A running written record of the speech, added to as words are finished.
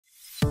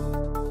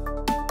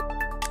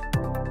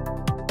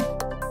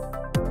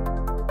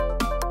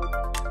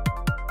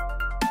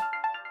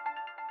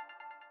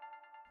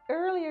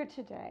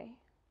today,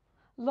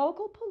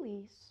 local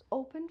police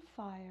opened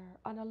fire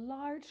on a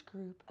large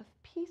group of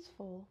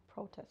peaceful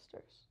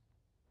protesters.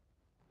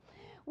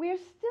 We are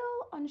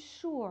still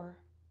unsure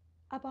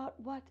about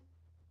what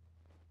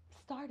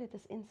started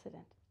this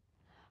incident.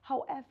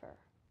 However,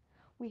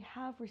 we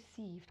have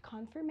received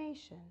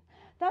confirmation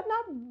that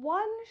not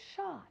one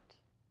shot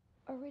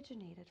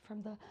originated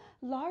from the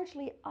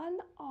largely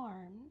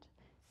unarmed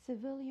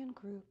civilian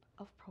group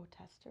of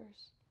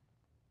protesters.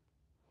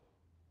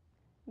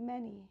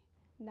 Many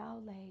now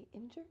lay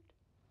injured,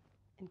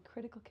 in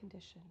critical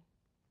condition,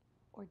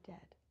 or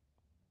dead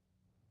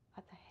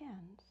at the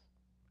hands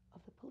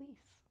of the police.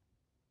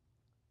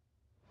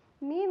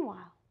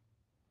 Meanwhile,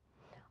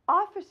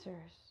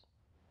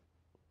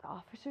 the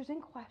officers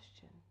in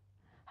question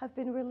have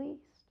been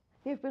released.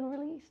 They've been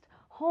released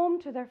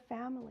home to their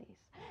families,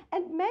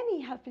 and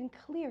many have been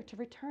cleared to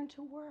return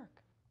to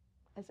work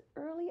as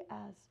early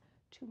as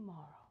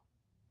tomorrow.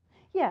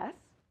 Yes,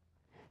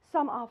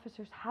 some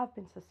officers have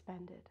been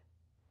suspended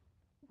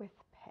with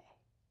pay.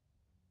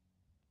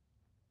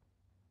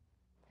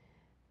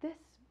 This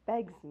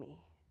begs me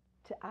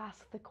to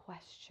ask the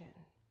question,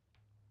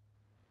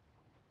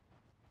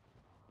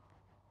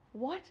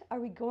 what are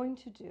we going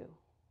to do?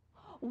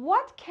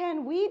 What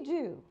can we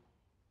do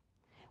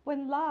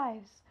when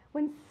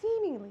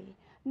seemingly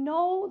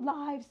no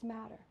lives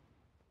matter?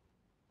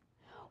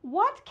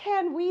 What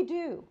can we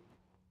do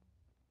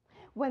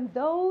when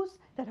those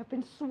that have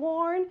been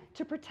sworn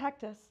to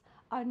protect us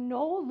are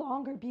no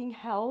longer being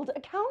held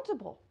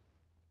accountable?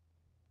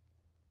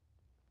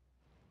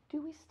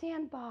 Do we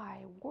stand by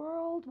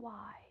worldwide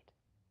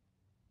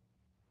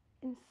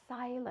in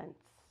silence?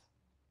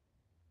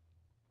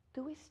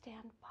 Do we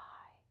stand by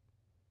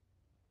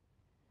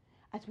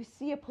as we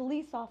see a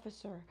police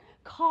officer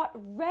caught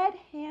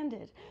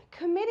red-handed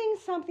committing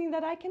something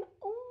that I can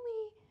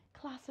only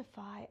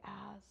classify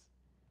as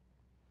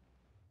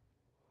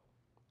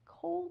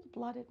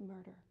cold-blooded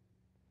murder?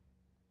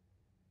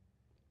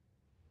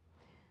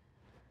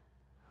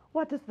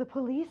 What does the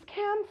police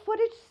cam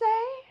footage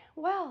say?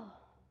 Well,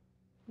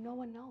 no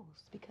one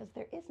knows because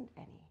there isn't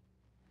any.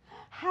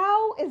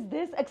 How is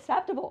this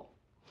acceptable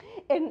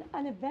in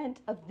an event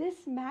of this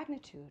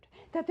magnitude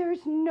that there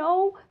is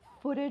no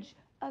footage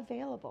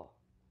available?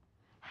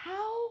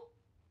 How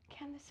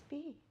can this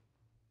be?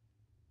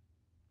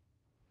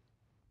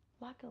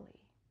 Luckily,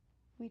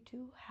 we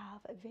do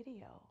have a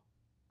video.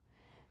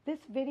 This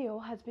video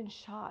has been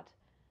shot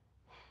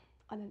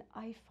on an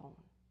iPhone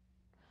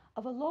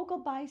of a local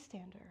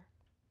bystander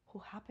who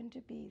happened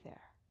to be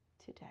there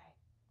today.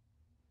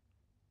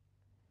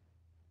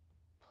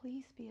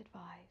 Please be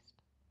advised,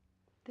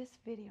 this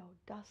video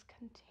does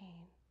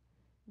contain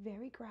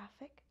very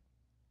graphic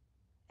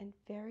and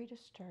very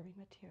disturbing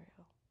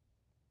material,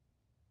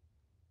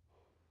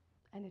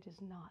 and it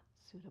is not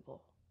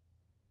suitable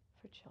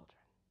for children.